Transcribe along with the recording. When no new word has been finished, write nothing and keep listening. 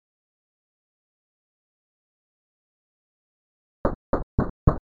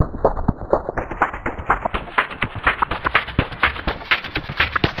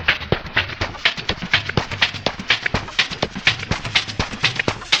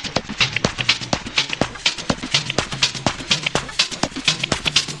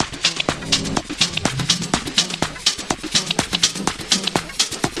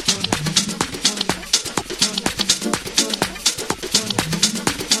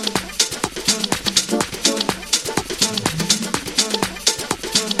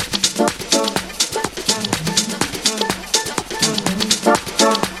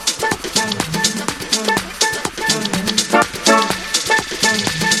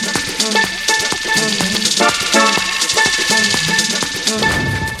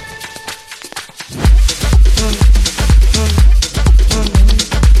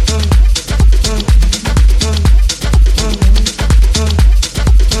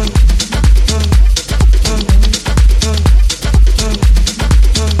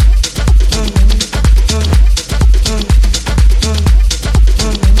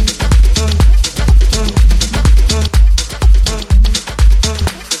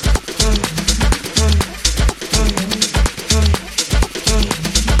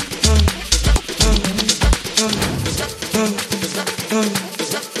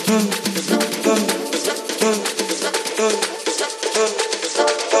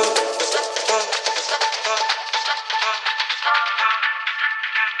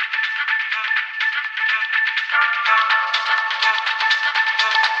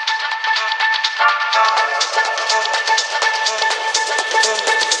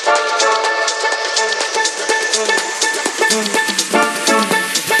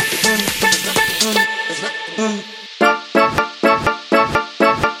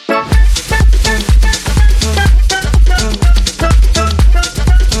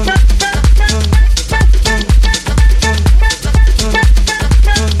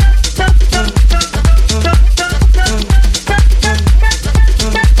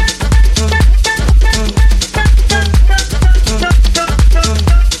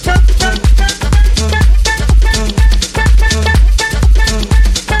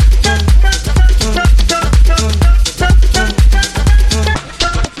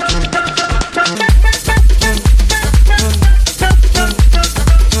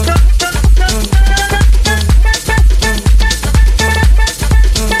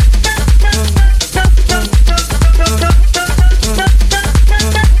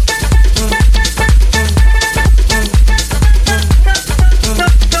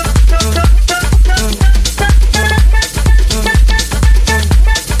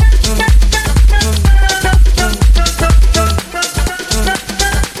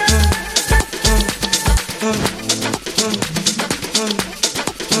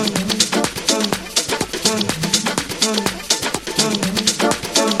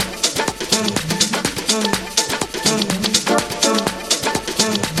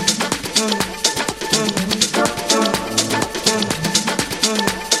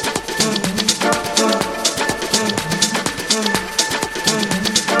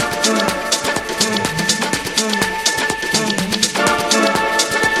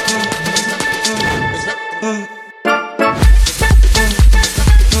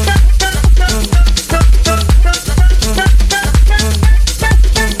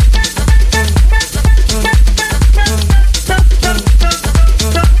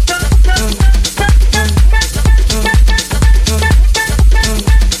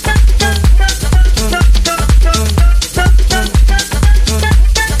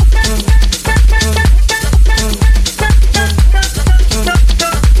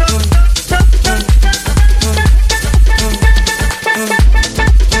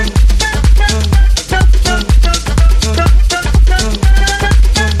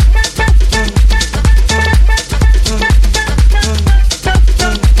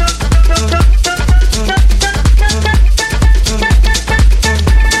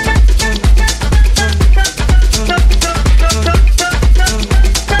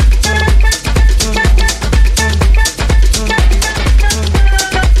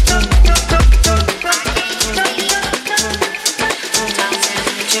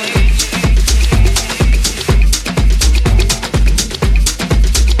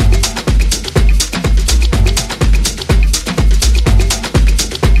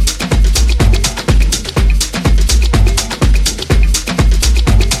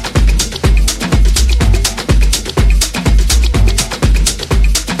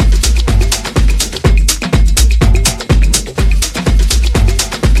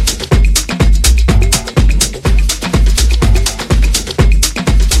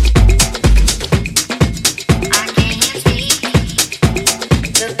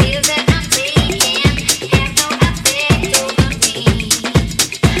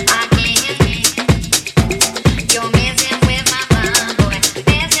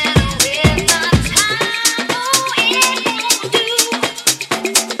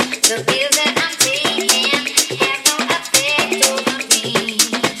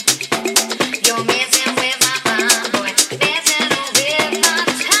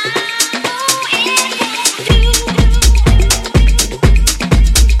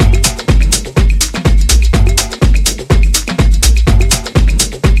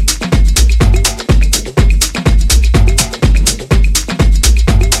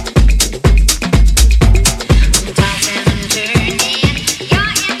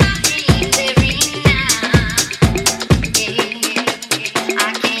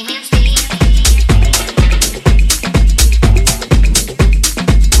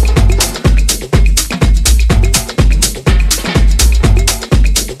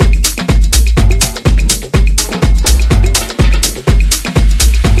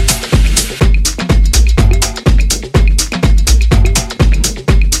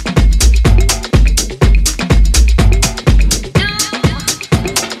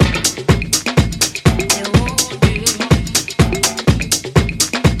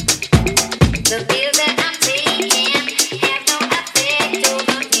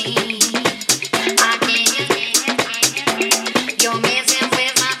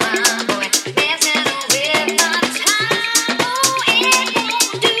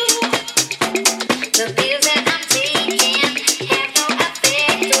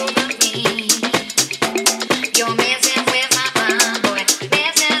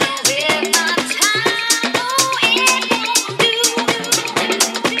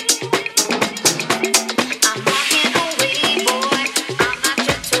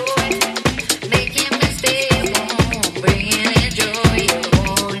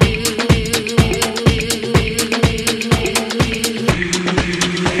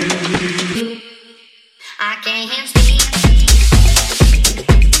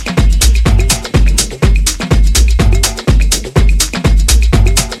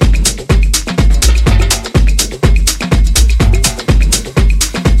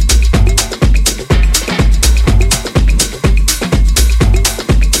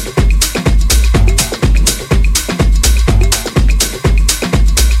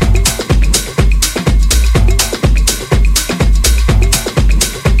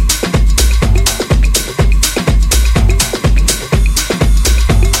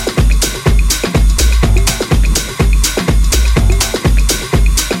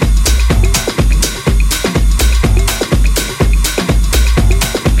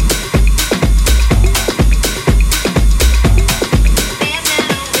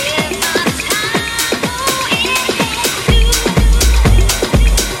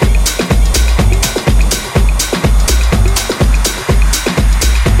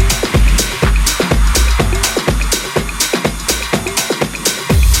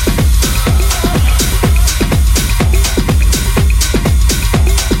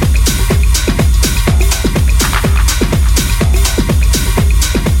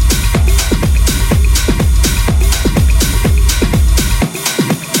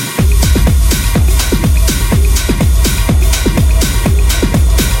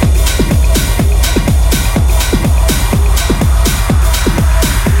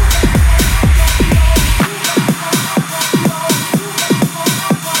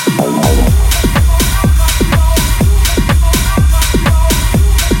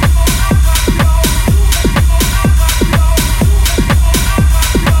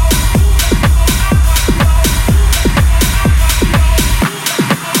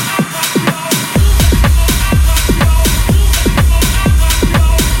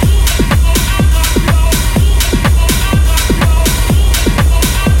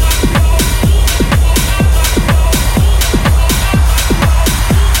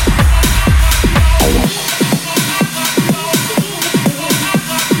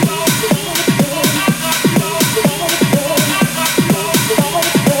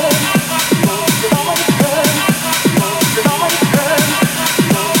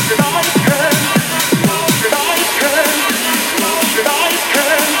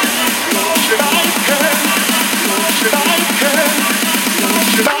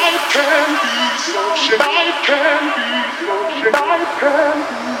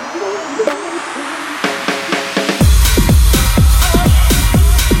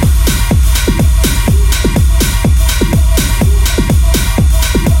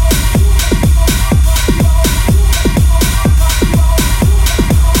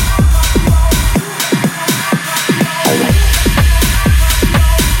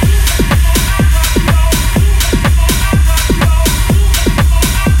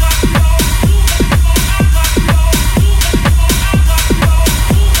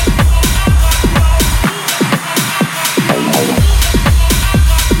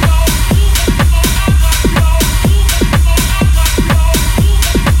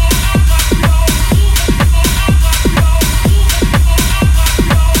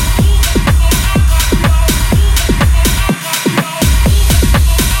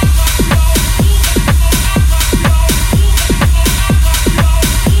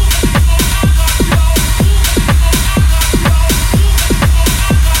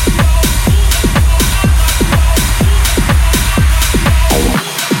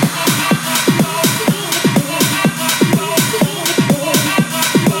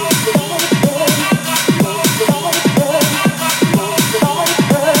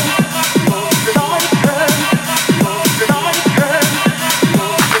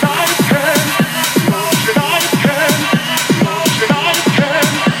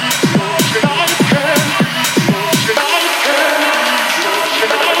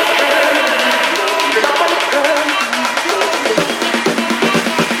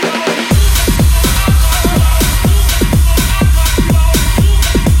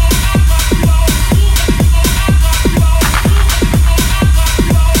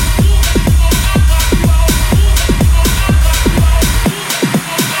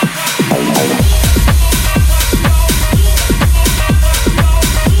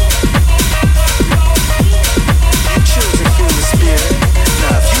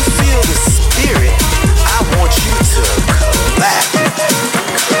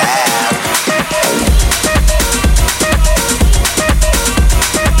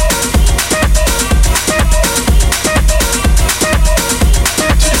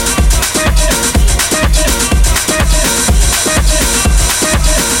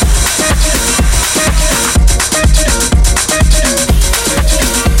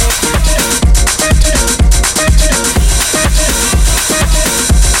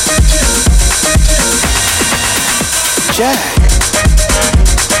Jack.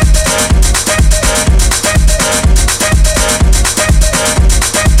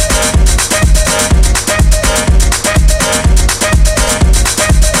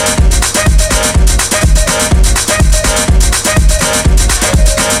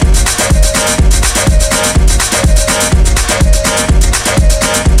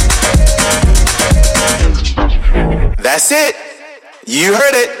 That's it. You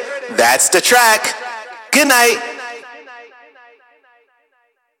heard it. That's the track. Good night.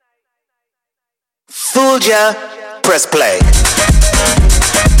 Fooled ya. Press play.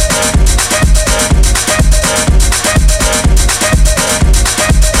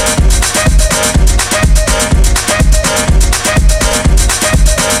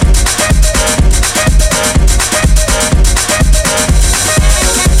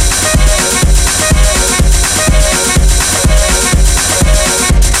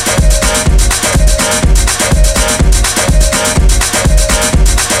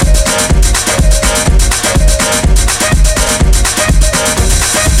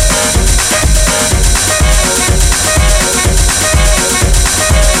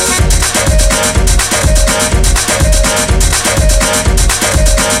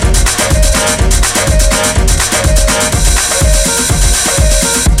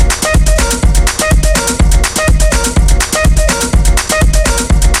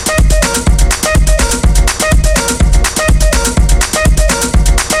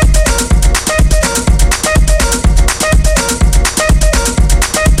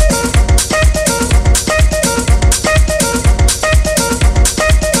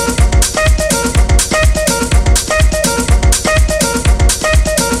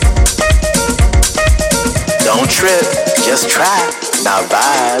 Just try, now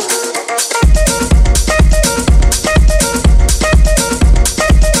vibe.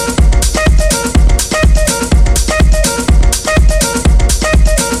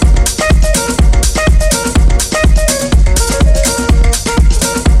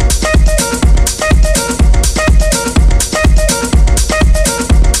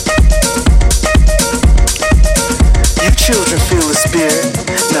 You children feel the spirit.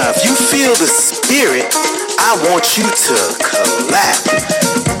 Now if you feel the spirit, I want you to clap,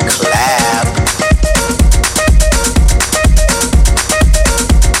 clap.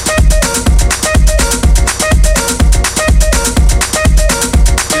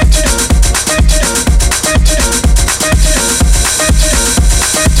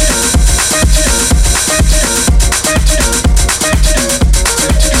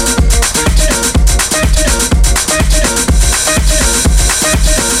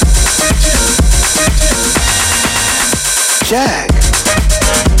 Jack.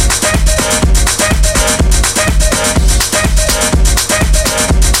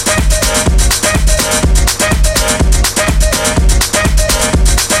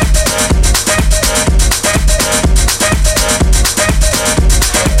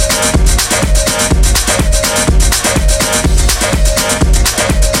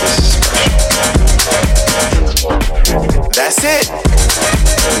 That's it.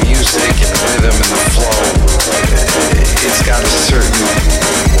 Music and rhythm and the flow. It's got a certain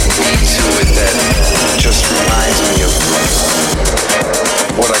beat to it that just reminds me of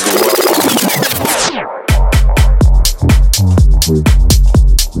what I grew up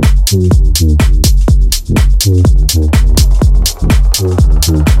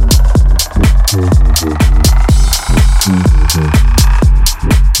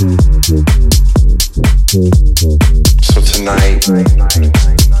So tonight,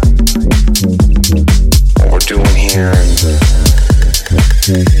 what we're doing here and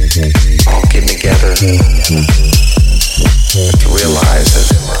all getting together to realize that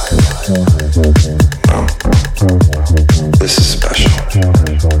this is special.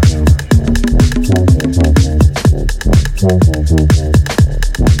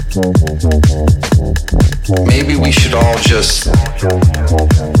 Maybe we should all just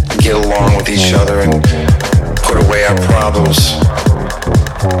get along with each other and put away our problems.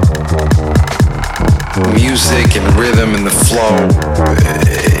 Music and rhythm and the flow,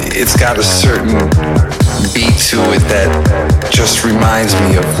 it's got a certain beat to it that just reminds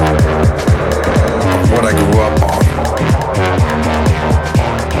me of what I grew up on.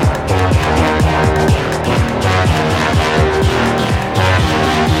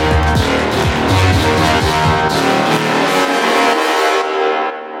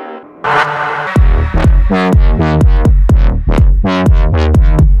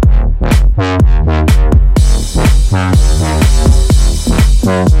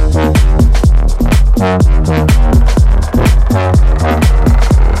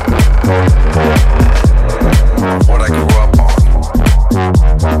 What I grew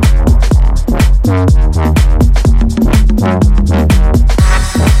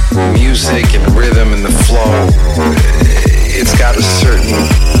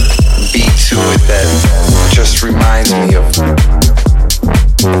it that just reminds me of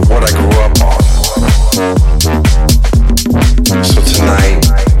what I grew up on. So tonight,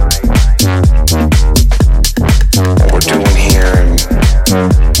 what we're doing here and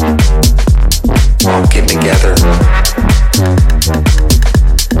all getting together,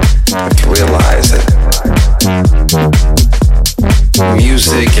 I have to realize that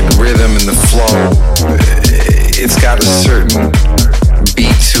music and rhythm and the flow, it's got a certain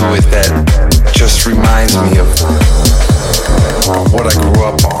beat to it that just reminds me of what I grew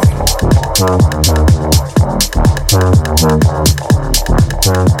up on.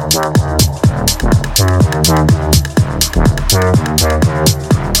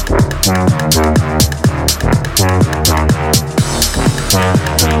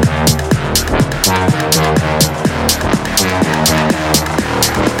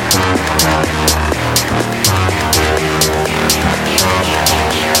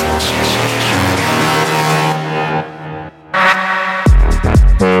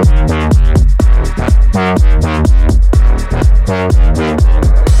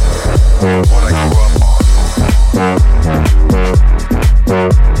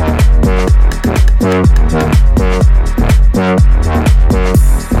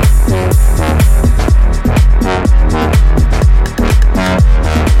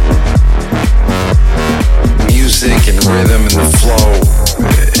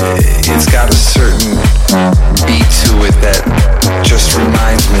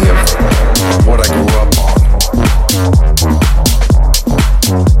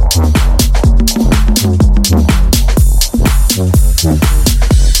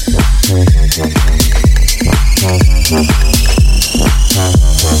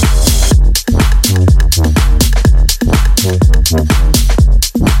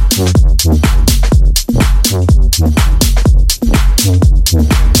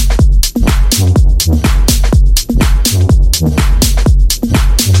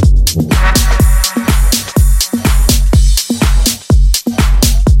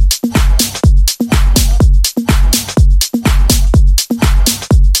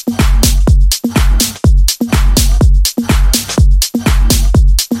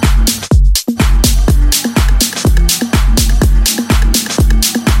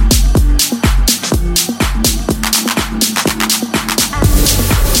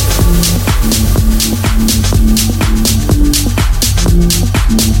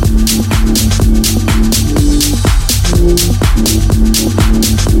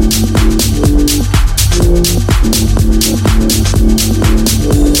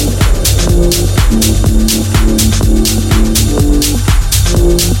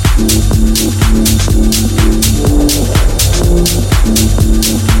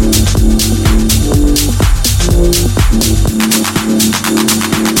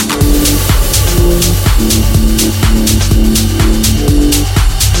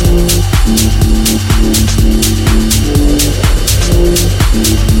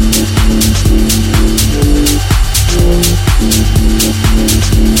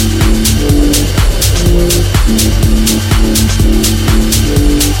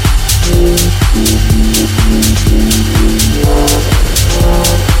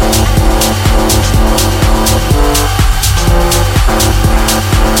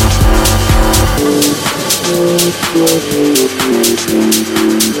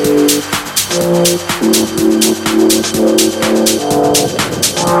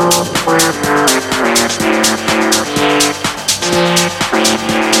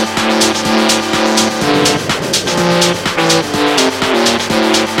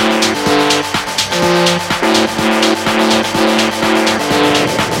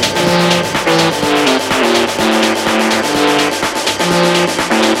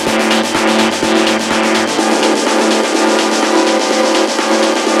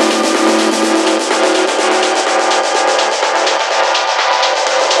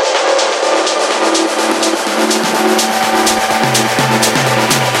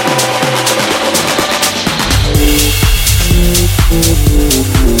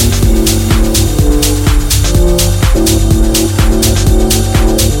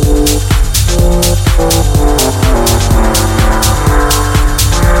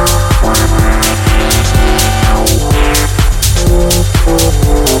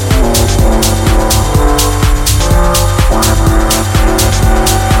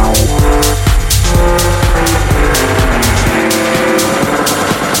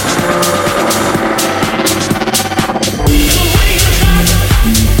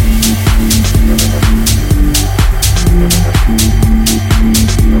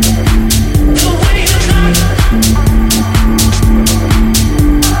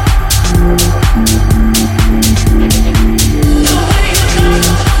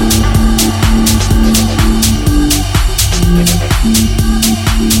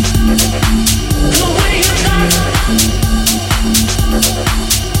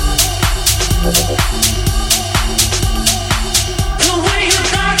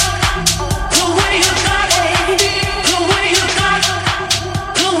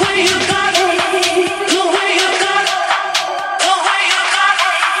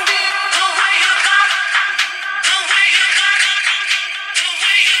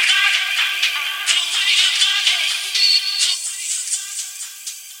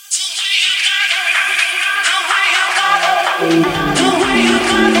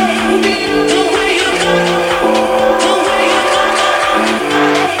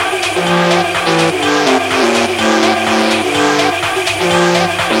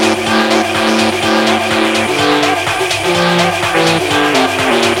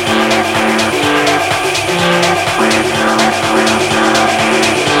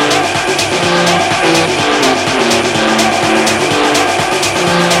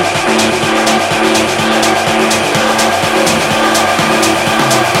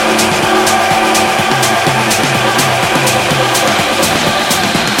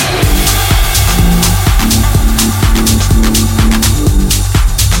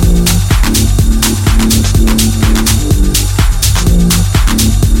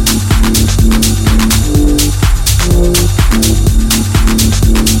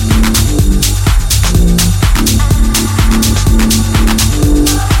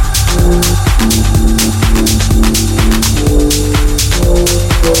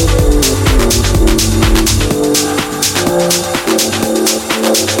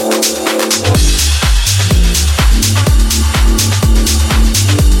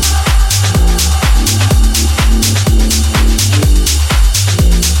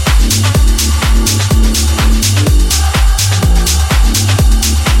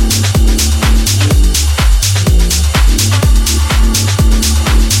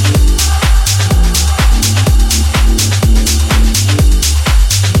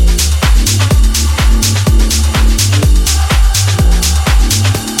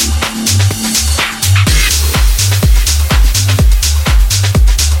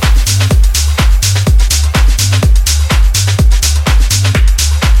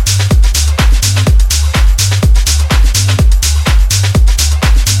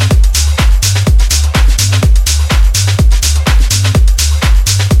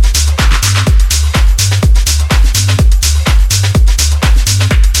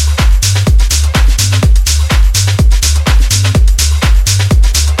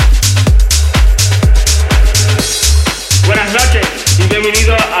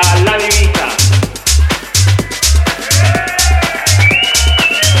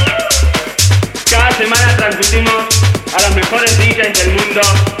 semana transmitimos a los mejores DJs del mundo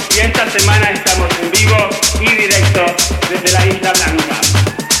y esta semana estamos en vivo y directo desde la Isla Blanca.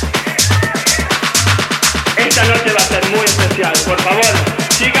 Esta noche va a ser muy especial. Por favor,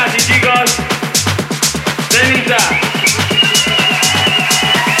 chicas y chicos, ¡Denisa!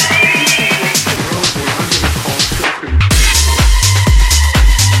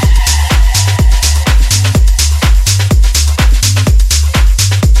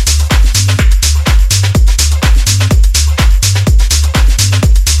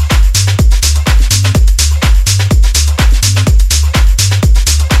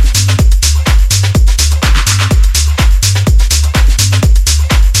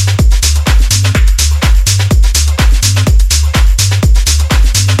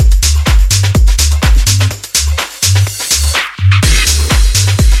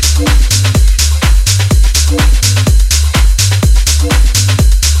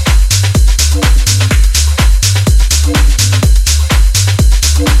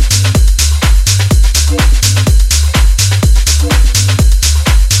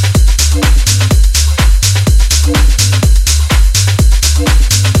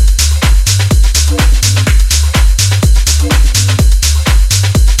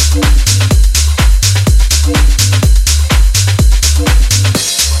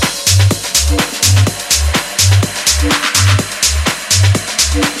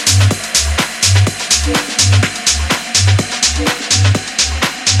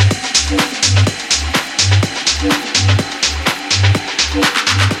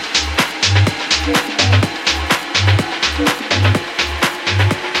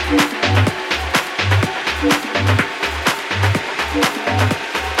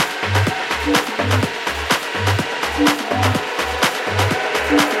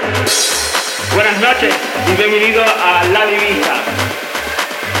 Buenas noches y bienvenido a La Divisa.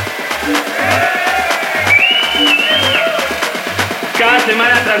 Cada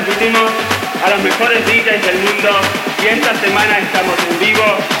semana transmitimos a los mejores DJs del mundo y esta semana estamos en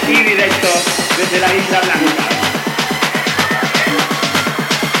vivo y directo desde la Isla Blanca.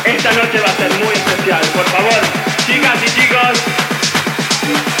 Esta noche va a ser muy especial. Por favor, chicas y chicos,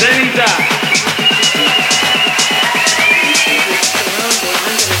 ¡Denisa!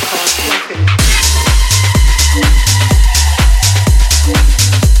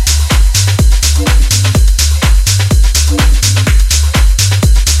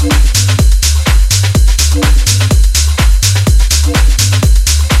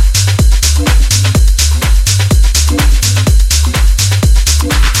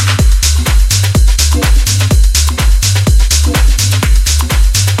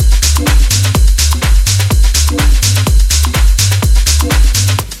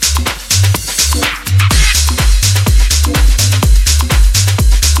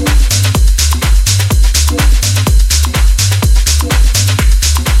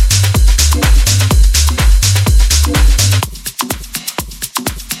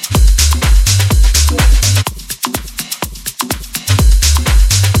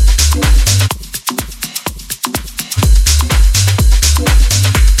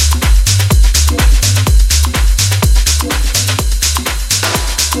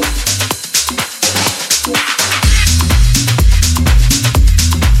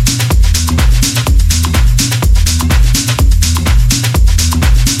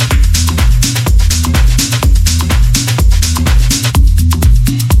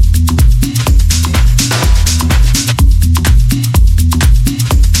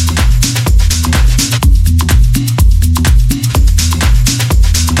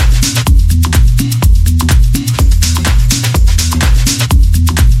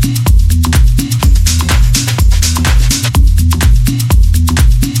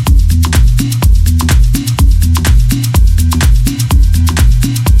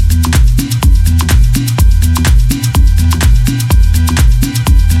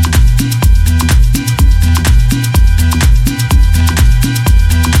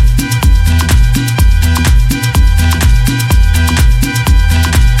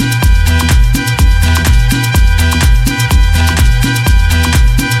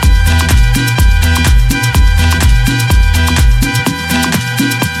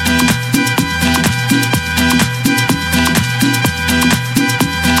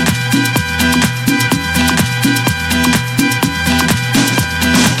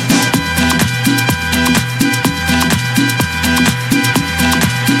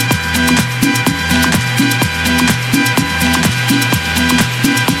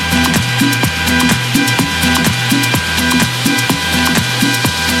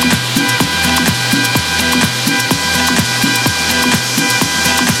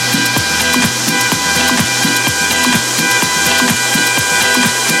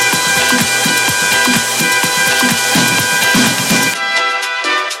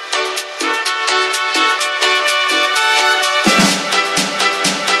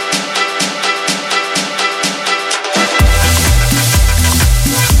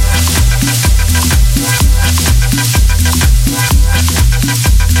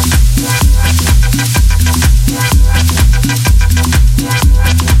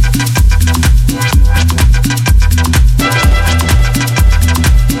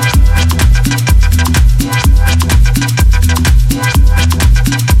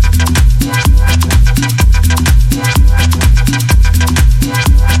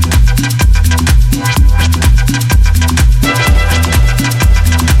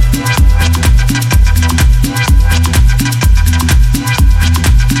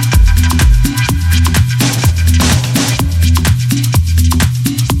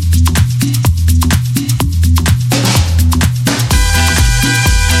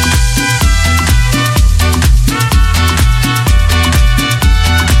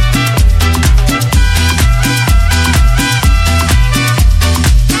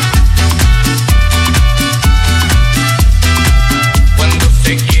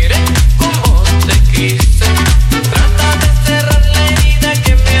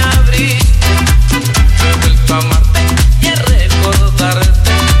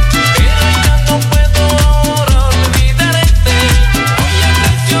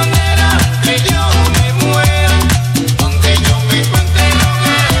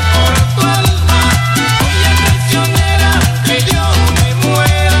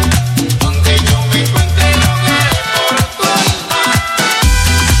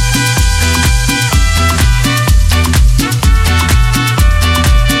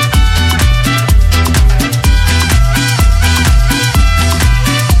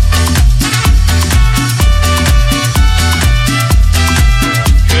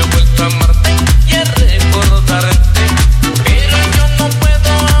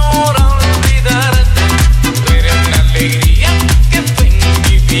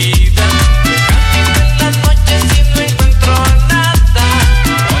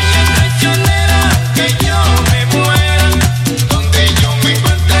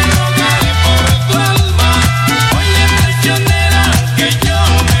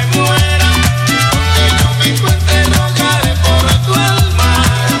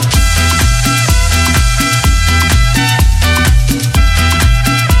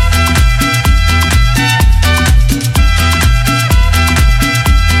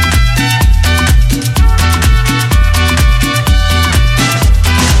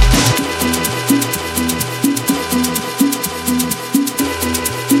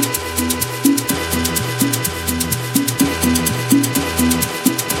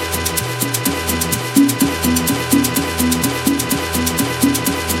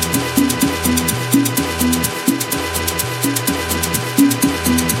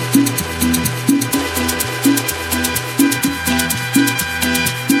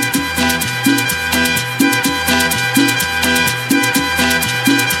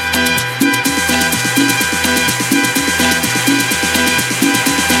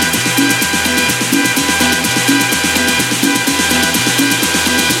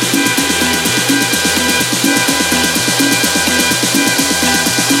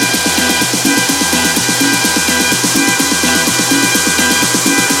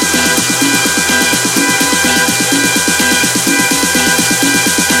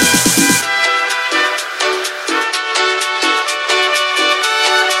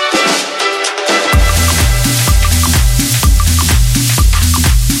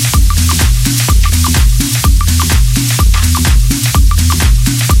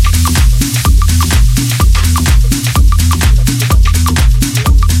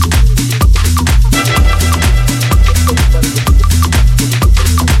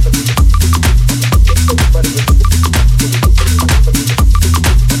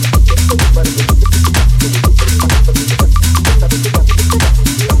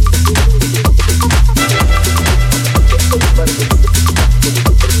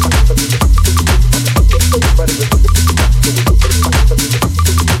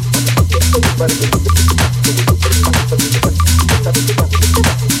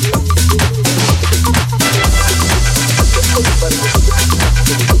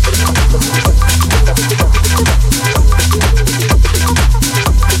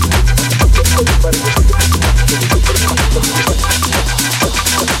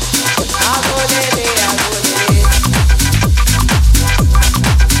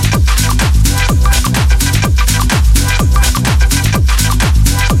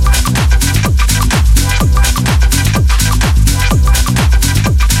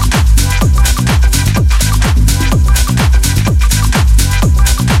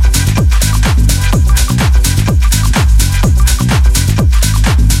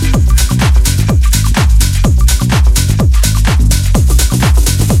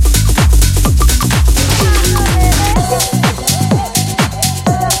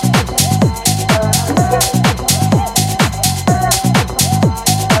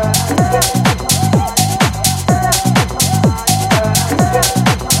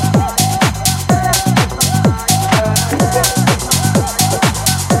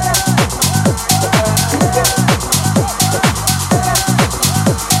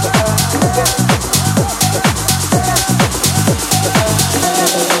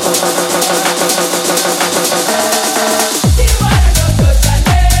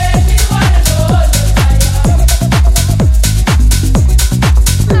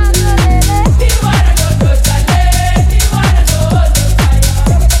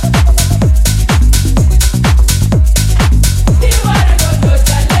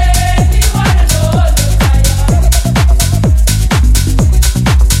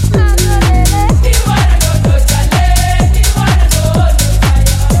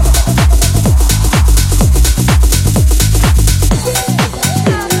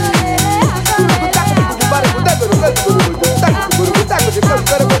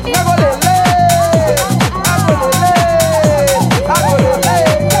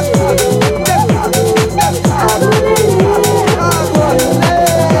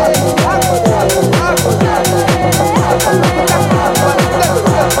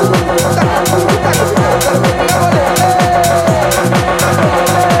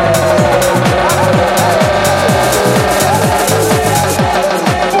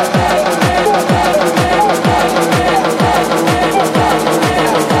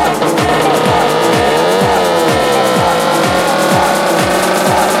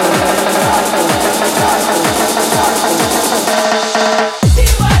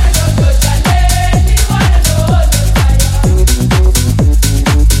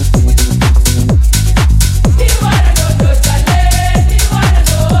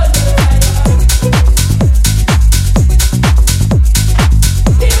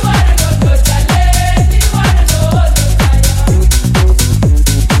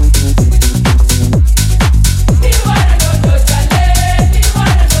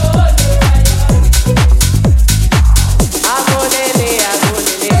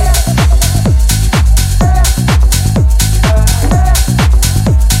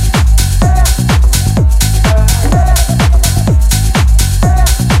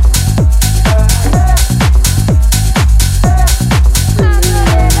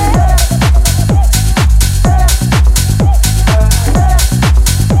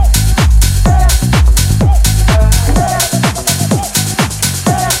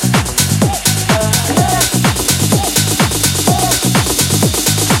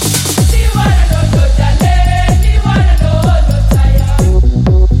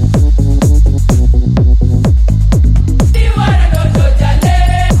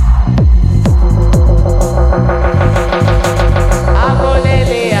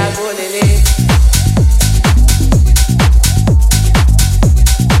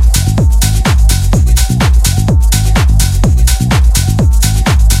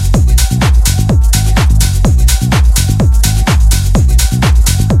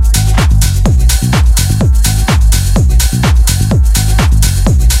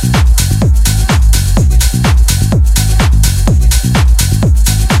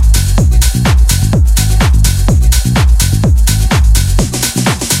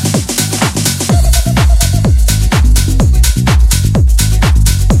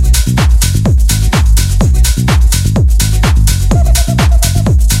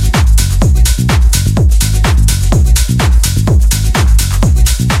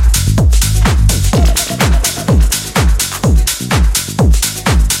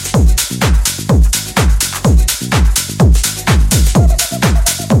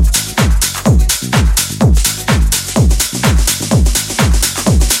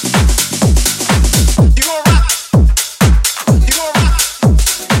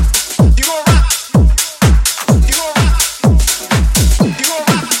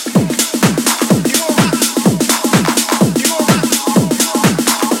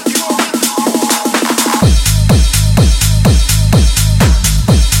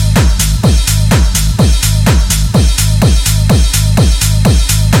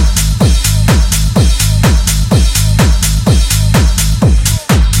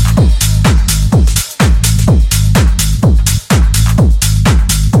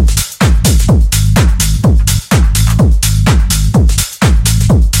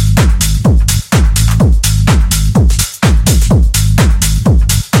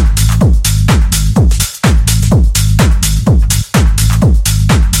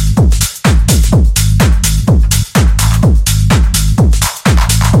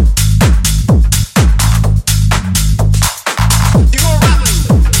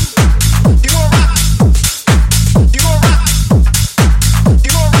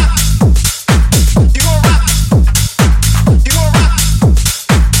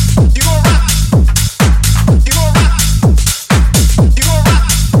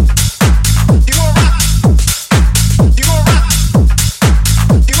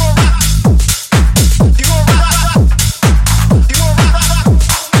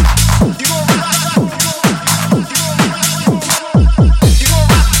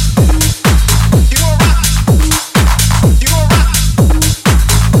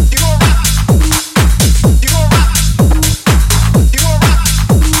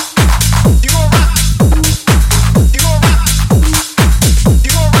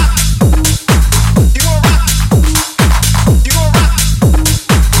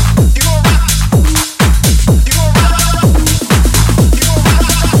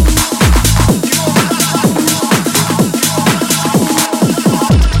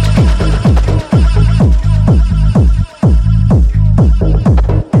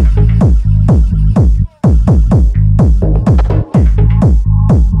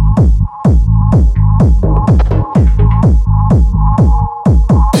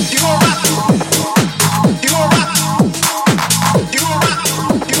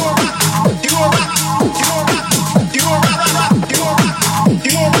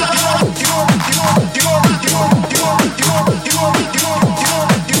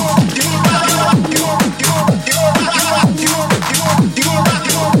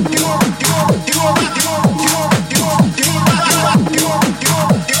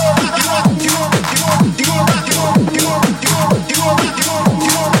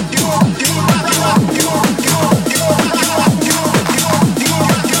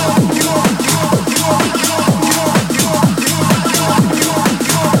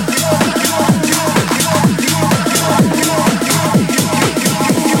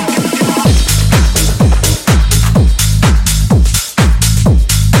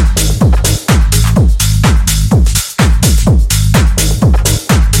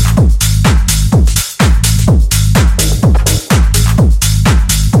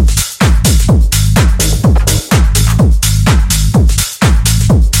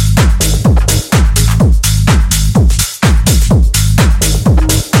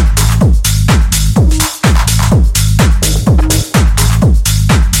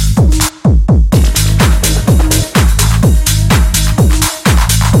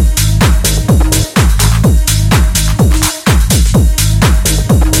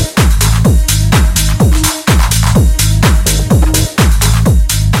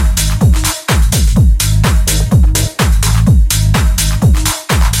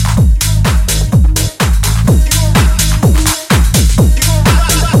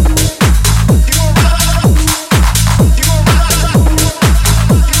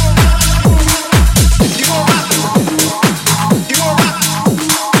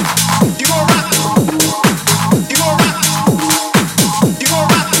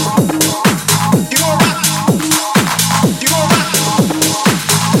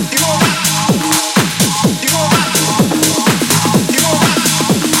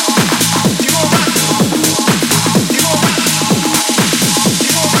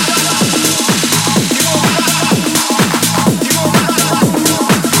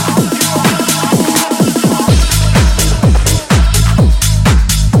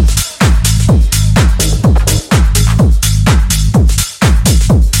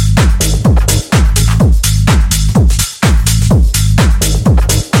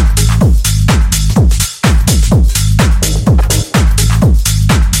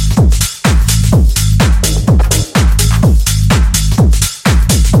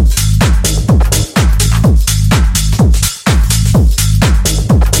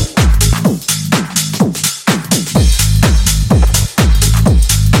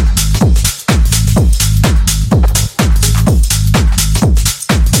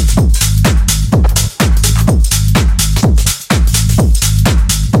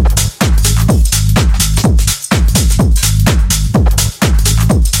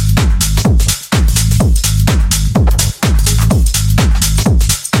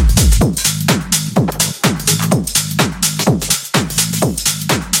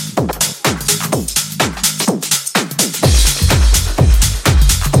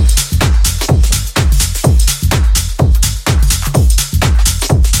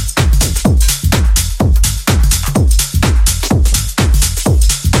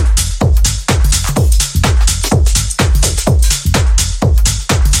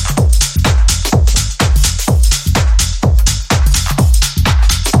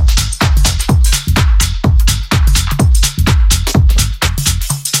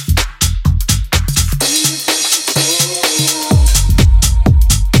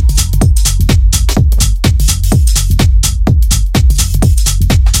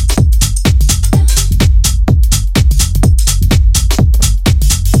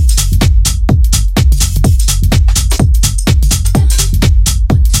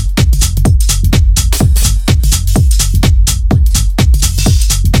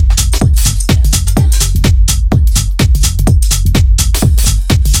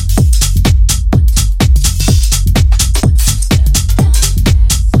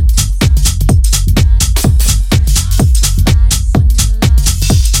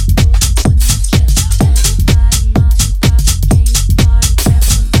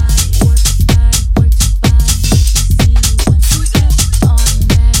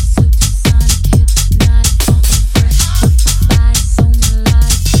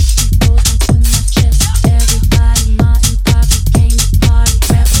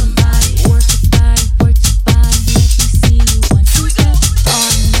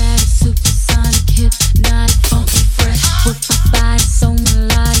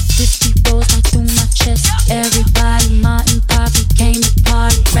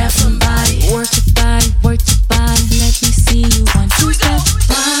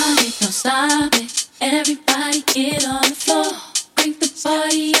 Everybody get on the floor. Break the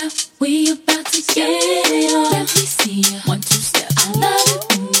party up. We about to get it on. Let me see ya. 1, 2 step. I love it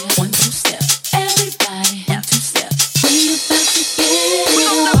when you 1, 2 step. Everybody 1, 2 step. We about to get it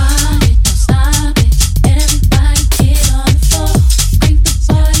on. Rock it, don't stop it. Everybody get on the floor. Break the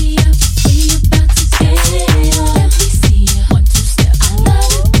party up. We about to get it on. Let me see ya. 1, 2 step. I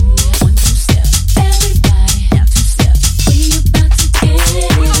love it when you 1, 2 step. Everybody 1, 2 step. We about to get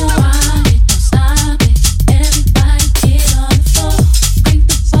it on. Rock it, don't stop it. Everybody get on the floor. Break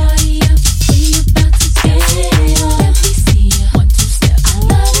the party up. We about to get it on. Let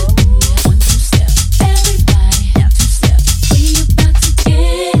me see ya. 1, 2 step. I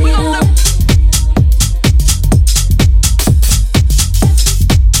love it when you 1, 2 step.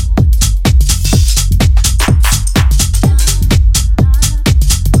 Everybody 1, 2 step.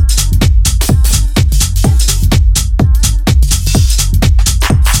 We about to get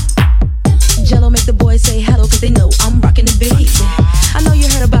it on. Jello make the boys say hello cause they know I'm rocking the beat. I know you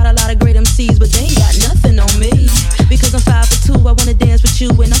heard about a lot of great MCs, but they ain't got nothing on me. Because I'm 5 for 2, I wanna dance with you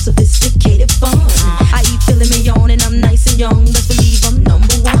and I'm sophisticated fun. I eat filet mignon and I'm nice and young, best believe I'm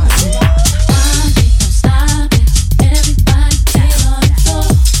number 1. Rock it, don't stop it. Everybody get on the floor.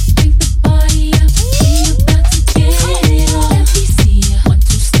 Break the party up. We about to get it on. Let me see ya. 1,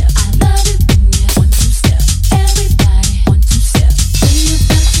 2 step. I love it when you 1, 2 step. Everybody 1, 2 step. We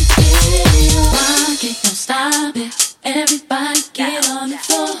about to get it on. Rock it, don't stop it. Everybody get on the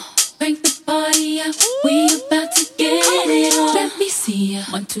floor. Break the party up. We about to get it on. Let me see ya.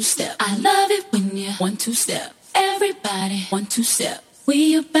 1, 2 step. I love it when you 1, 2 step. Everybody 1, 2 step.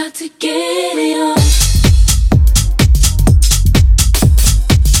 We about to get it on.